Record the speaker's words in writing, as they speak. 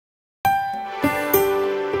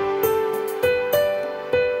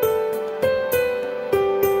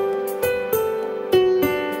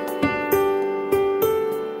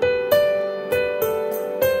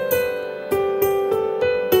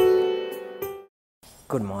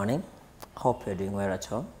Good morning. Hope you're doing well at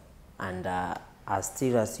home. And as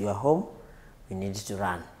still as you are home, we need to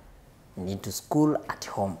run. We need to school at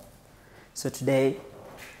home. So today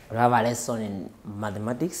we have a lesson in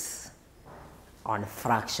mathematics on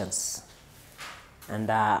fractions. And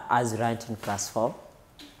as we write in class 4,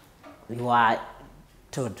 we were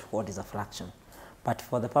told what is a fraction. But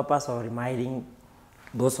for the purpose of reminding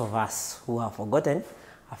those of us who have forgotten,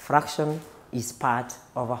 a fraction is part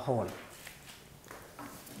of a whole.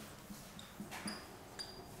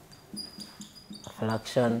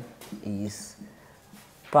 Fraction is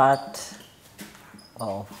part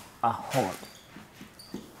of a whole.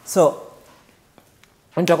 So,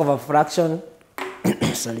 when you talk about fraction,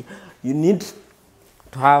 sorry, you need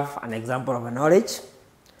to have an example of a knowledge.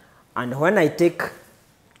 And when I take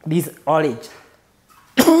this knowledge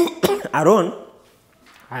alone,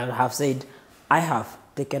 I will have said I have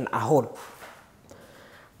taken a whole.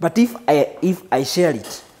 But if I share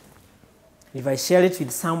it,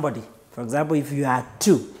 with somebody, for example, if you are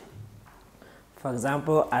two, for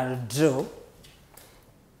example, I'll draw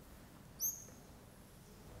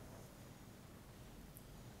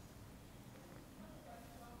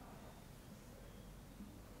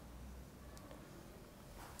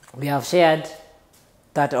we have shared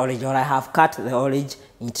that orange, or I have cut the orange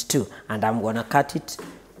into two, and I'm going to cut it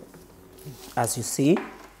as you see.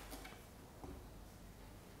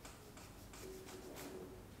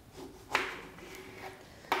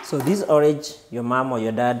 So this orange, your mom or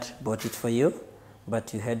your dad bought it for you,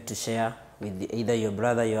 but you had to share with either your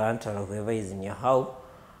brother, your aunt, or whoever is in your house,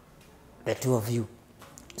 the two of you.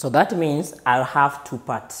 So that means I'll have two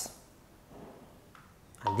parts.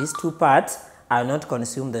 And these two parts, I'll not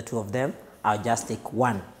consume the two of them, I'll just take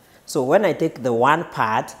one. So when I take the one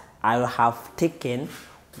part, I'll have taken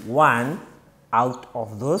one out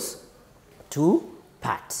of those two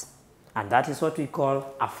parts. And that is what we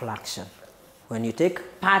call a fraction. When you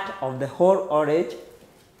take part of the whole orange,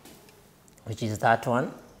 which is that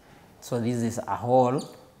one, so this is a whole,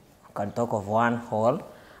 you can talk of one whole,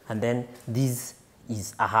 and then this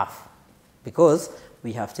is a half. Because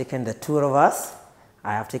we have taken the two of us,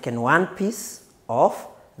 I have taken one piece of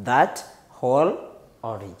that whole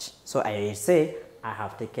orange. So I will say I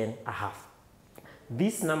have taken a half.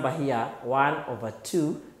 This number here,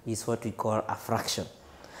 1/2, is what we call a fraction.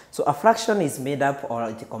 So a fraction is made up, or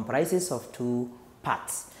it comprises of two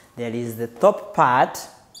parts. There is the top part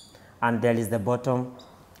and there is the bottom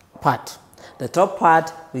part. The top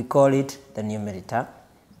part, we call it the numerator.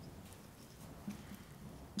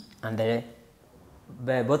 And the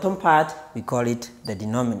bottom part, we call it the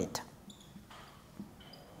denominator.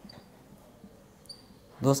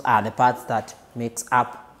 Those are the parts that makes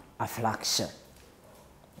up a fraction.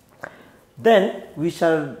 Then we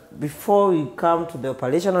shall, before we come to the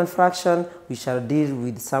operation on fraction, we shall deal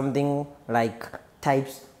with something like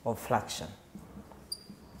types of fraction.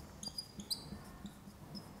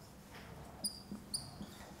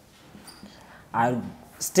 I'll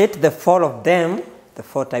state the four of them, the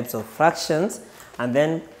four types of fractions, and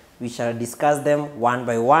then we shall discuss them one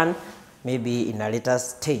by one, maybe in a later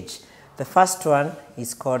stage. The first one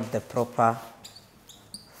is called the proper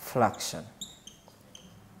fraction.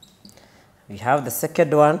 We have the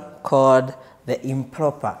second one called the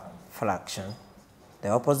improper fraction, the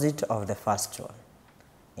opposite of the first one,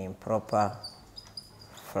 improper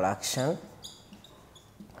fraction.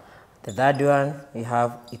 The third one, we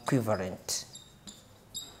have equivalent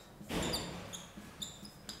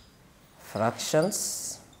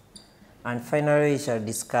fractions, and finally we shall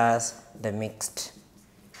discuss the mixed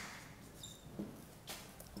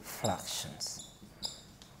fractions.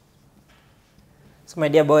 So my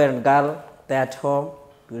dear boy and girl, there at home,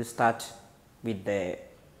 we will start with the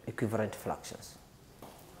equivalent fractions.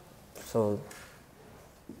 So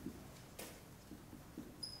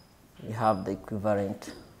we have the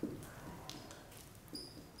equivalent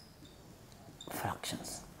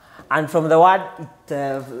fractions. And from the word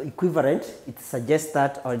equivalent, it suggests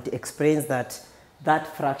that, or it explains that that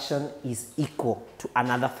fraction is equal to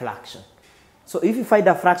another fraction. So if you find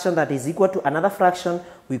a fraction that is equal to another fraction,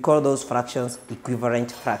 we call those fractions equivalent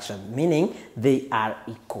fractions, meaning they are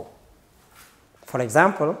equal. For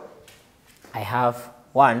example, I have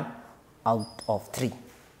 1 out of 3. If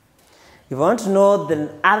you want to know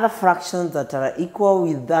the other fractions that are equal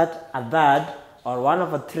with that a third, or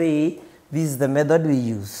 1/3, this is the method we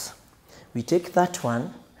use. We take that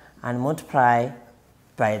one and multiply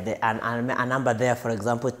by a number there, for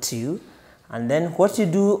example 2, and then what you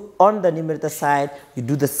do on the numerator side, you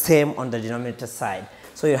do the same on the denominator side.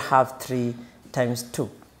 So you have 3 times 2.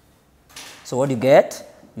 So what you get?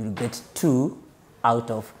 You get 2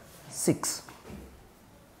 out of 6.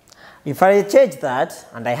 If I change that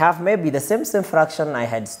and I have maybe the same fraction I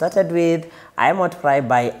had started with, I multiply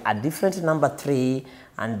by a different number 3,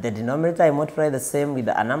 and the denominator I multiply the same with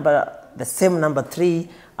the same number 3,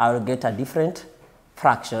 I will get a different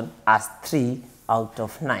fraction as 3 out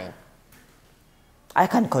of 9. I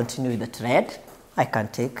can continue with the thread. I can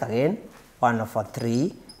take again 1 over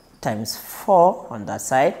 3 times 4 on that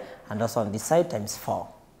side, and also on this side times 4.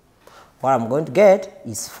 What I'm going to get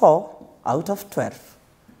is 4 out of 12.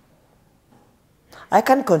 I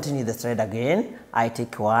can continue the thread again. I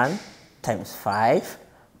take 1 times 5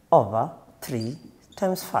 over 3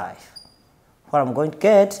 times 5. What I'm going to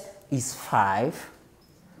get is 5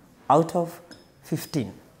 out of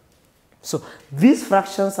 15. So these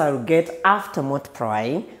fractions I will get after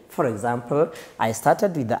multiplying. For example, I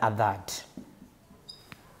started with a third.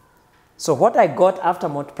 So what I got after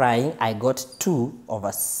multiplying, I got 2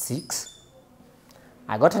 over 6.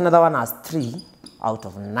 I got another one as 3 out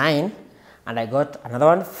of 9. And I got another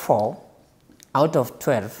one 4 out of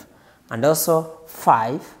 12, and also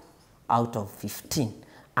 5 out of 15,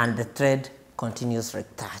 and the thread continues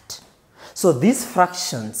like that. So these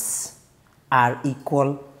fractions are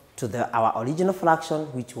equal to our original fraction,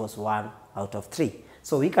 which was 1 out of 3.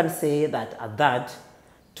 So we can say that a third,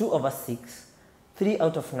 2 over 6, 3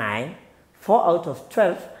 out of 9, 4 out of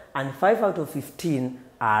 12, and 5 out of 15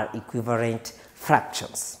 are equivalent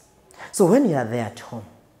fractions. So when you are there at home,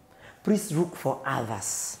 please look for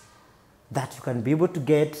others that you can be able to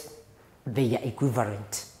get their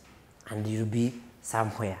equivalent, and you'll be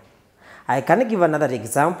somewhere. I can give another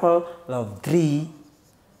example of 3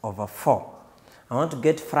 over 4. I want to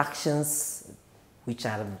get fractions which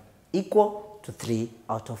are equal to 3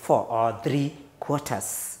 out of 4, or 3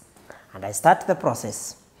 quarters. And I start the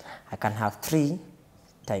process. I can have 3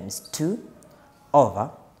 times 2 over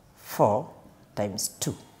 4 times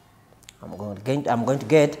 2. I'm going to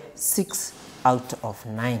get 6 out of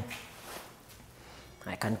 9.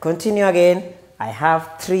 I can continue again. I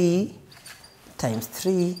have 3 times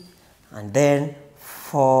 3, and then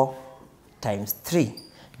 4 times 3.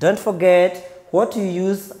 Don't forget, what you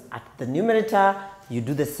use at the numerator, you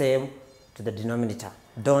do the same to the denominator.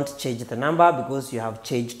 Don't change the number because you have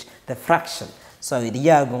changed the fraction. So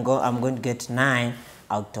here I'm going to get 9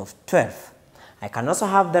 out of 12. I can also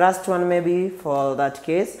have the last one maybe for that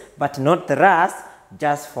case, but not the last,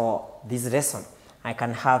 just for this lesson. I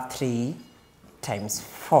can have 3 times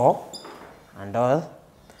 4, and all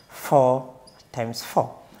 4 times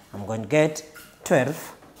 4. I'm going to get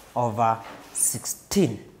 12 over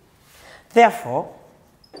 16. Therefore,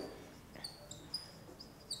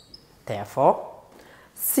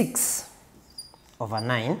 6 over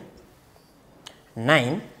 9,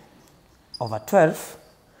 9 over 12,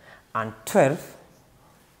 and 12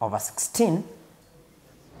 over 16,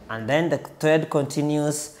 and then the thread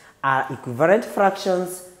continues, are equivalent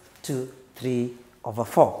fractions to 3 over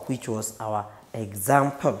 4, which was our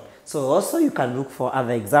example. So also you can look for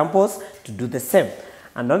other examples to do the same.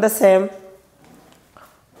 And on the same,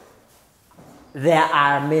 there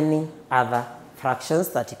are many other fractions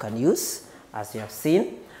that you can use, as you have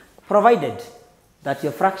seen, provided that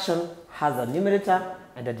your fraction has a numerator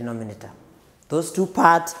and a denominator. Those two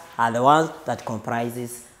parts are the ones that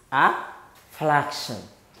comprises a fraction.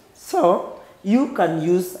 So you can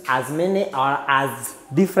use as many or as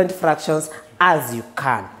different fractions as you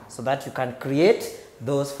can, so that you can create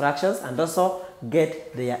those fractions and also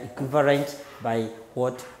get their equivalent by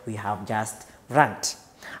what we have just learned.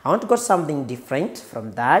 I want to go something different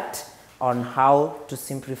from that on how to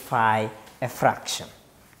simplify a fraction.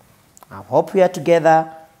 I hope we are together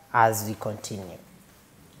as we continue.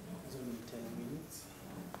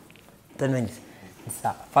 10 minutes. It's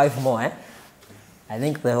 5 more, eh? I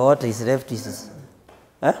think the water is left is...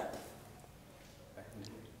 Huh?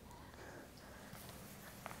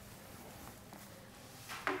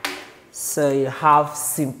 So you have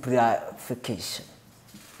simplification.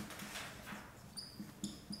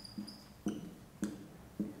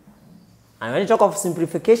 And when you talk of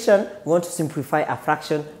simplification, we want to simplify a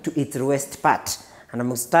fraction to its lowest part. And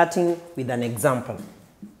I'm starting with an example.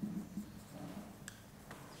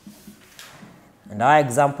 And our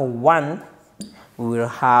example 1, we will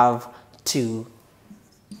have 2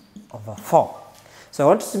 over 4. So I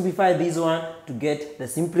want to simplify this one to get the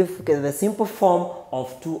simple form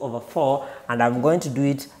of 2 over 4, and I'm going to do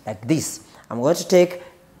it like this. I'm going to take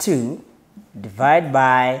 2, divide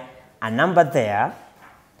by a number there,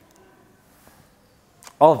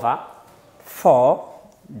 over 4,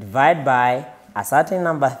 divide by a certain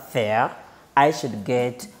number there. I should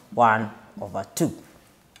get 1 over 2.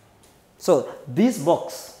 So this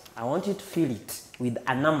box, I want you to fill it with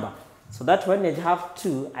a number so that when I have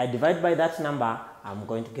 2, I divide by that number, I'm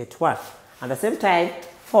going to get 1. At the same time,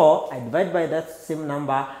 4, I divide by that same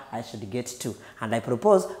number, I should get 2. And I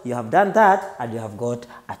propose you have done that and you have got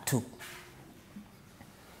a 2.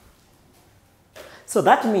 So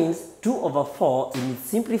that means 2 over 4 in its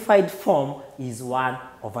simplified form is 1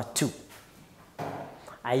 over 2.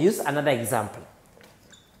 I use another example.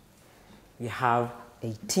 We have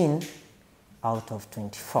 18 out of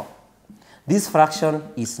 24. This fraction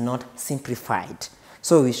is not simplified,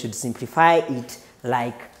 so we should simplify it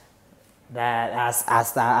like that,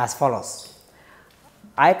 as follows.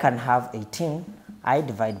 I can have 18, I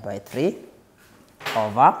divide by 3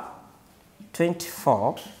 over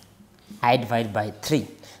 24, I divide by 3.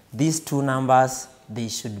 These two numbers, they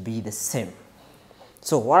should be the same.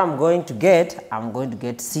 So what I'm going to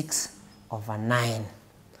get 6 over 9.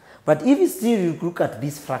 But if you still look at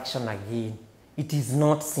this fraction again, it is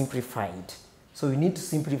not simplified. So we need to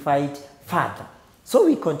simplify it further. So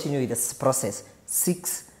we continue with this process.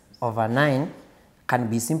 6 over 9 can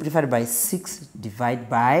be simplified by 6 divided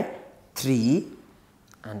by 3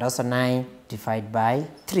 and also 9 divided by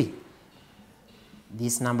 3.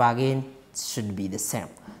 This number again should be the same.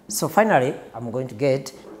 So finally, I'm going to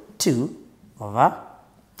get 2 over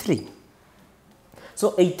 3.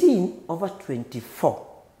 So 18 over 24.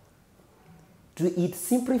 To its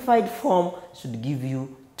simplified form should give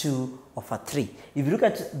you 2 over 3. If you look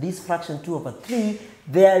at this fraction 2 over 3,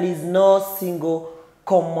 there is no single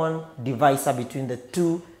common divisor between the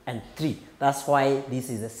 2 and 3. That's why this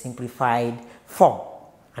is a simplified form.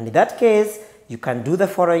 And in that case, you can do the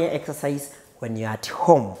following exercise when you're at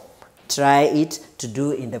home. Try it to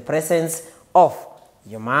do in the presence of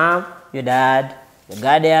your mom, your dad, your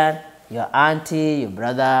guardian, your auntie, your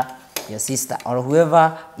brother, your sister, or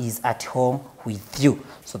whoever is at home with you,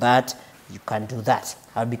 so that you can do that.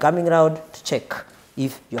 I'll be coming around to check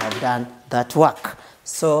if you have done that work.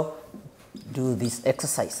 So do this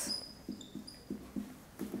exercise.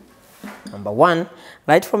 Number 1,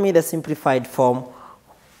 write for me the simplified form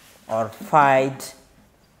or find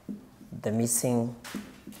the missing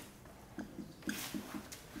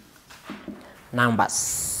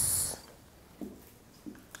numbers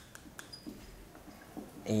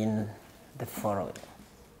in the following.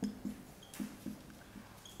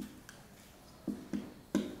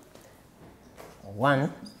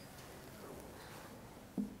 One,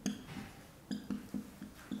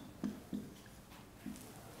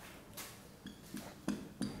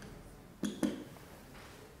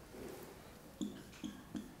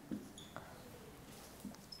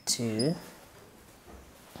 two,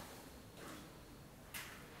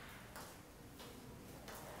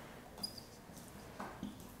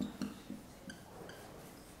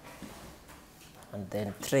 and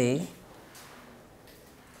then 3,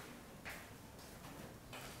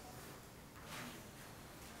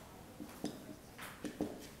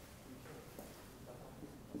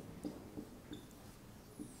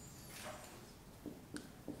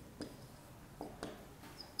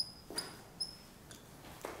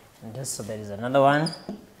 and just so there is another one.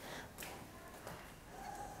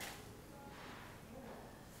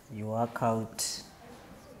 You work out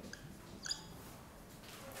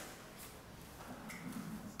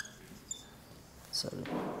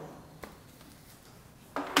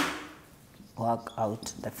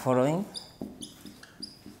the following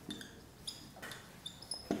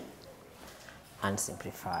and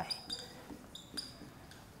simplify.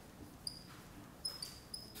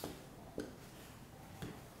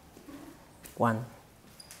 One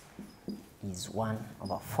is 1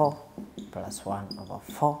 over 4 plus 1 over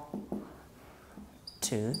 4,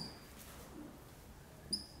 2,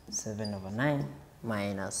 7 over 9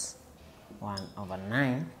 minus 1 over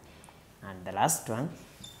 9, and the last one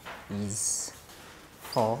is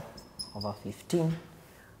 4 over 15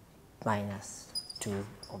 minus 2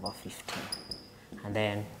 over 15. And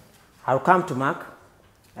then I'll come to mark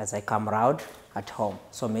as I come around at home.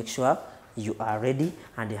 So make sure you are ready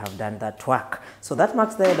and you have done that work. So that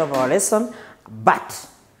marks the end of our lesson, but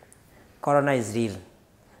corona is real.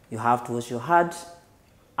 You have to wash your hands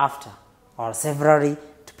after or severally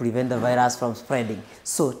to prevent the virus from spreading.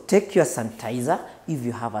 So take your sanitizer if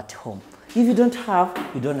you have at home. If you don't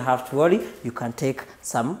have to worry. You can take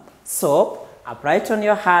some soap, apply it on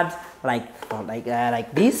your hand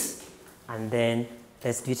like this, and then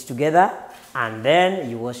let's do it together. And then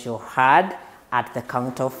you wash your hand at the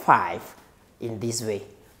count of 5 in this way.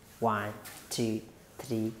 1, 2,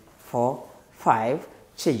 3, 4, 5.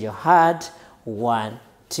 Change your hand. 1,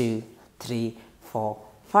 2, 3, 4,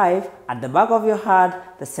 5. At the back of your hand,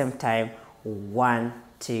 the same time. 1,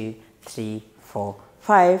 2, 3, 4,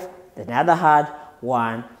 5. The other hand.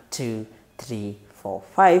 1, 2, 3, 4,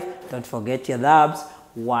 5. Don't forget your dubs.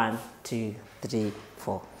 1, 2, 3,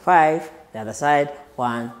 4, 5. The other side.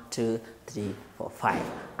 1, 2, 3, 4, 5.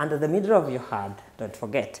 Under the middle of your hand, don't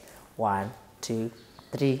forget. 1, 2,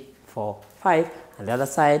 3, 4, 5. And the other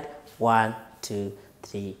side. 1, 2,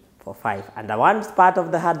 3, 4, 5. And the one part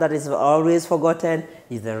of the hand that is always forgotten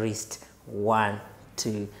is the wrist. 1,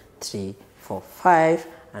 2, 3, 4, 5.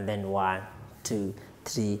 And then 1, 2,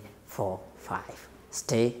 3, 4, 5.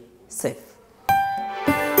 Stay safe.